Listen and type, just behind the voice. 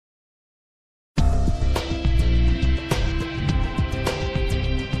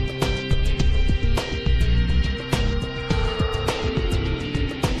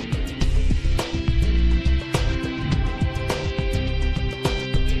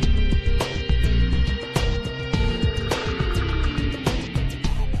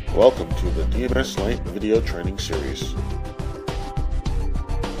Welcome to the DMS Lite video training series.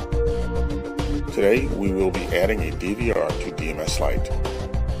 Today we will be adding a DVR to DMS Lite.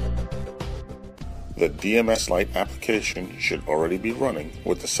 The DMS Lite application should already be running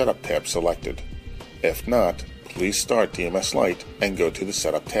with the Setup tab selected. If not, please start DMS Lite and go to the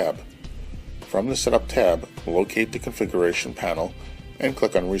Setup tab. From the Setup tab, locate the configuration panel and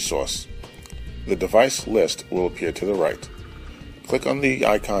click on Resource. The device list will appear to the right. Click on the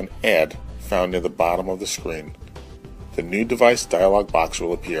icon Add found near the bottom of the screen. The New Device dialog box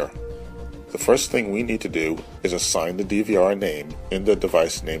will appear. The first thing we need to do is assign the DVR name in the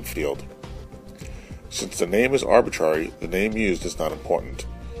device name field. Since the name is arbitrary, the name used is not important.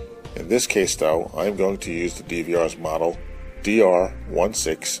 In this case though, I am going to use the DVR's model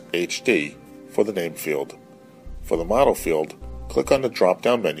DR16HD for the name field. For the model field, click on the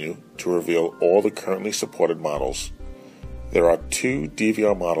drop-down menu to reveal all the currently supported models. There are two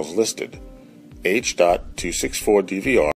DVR models listed, H.264 DVR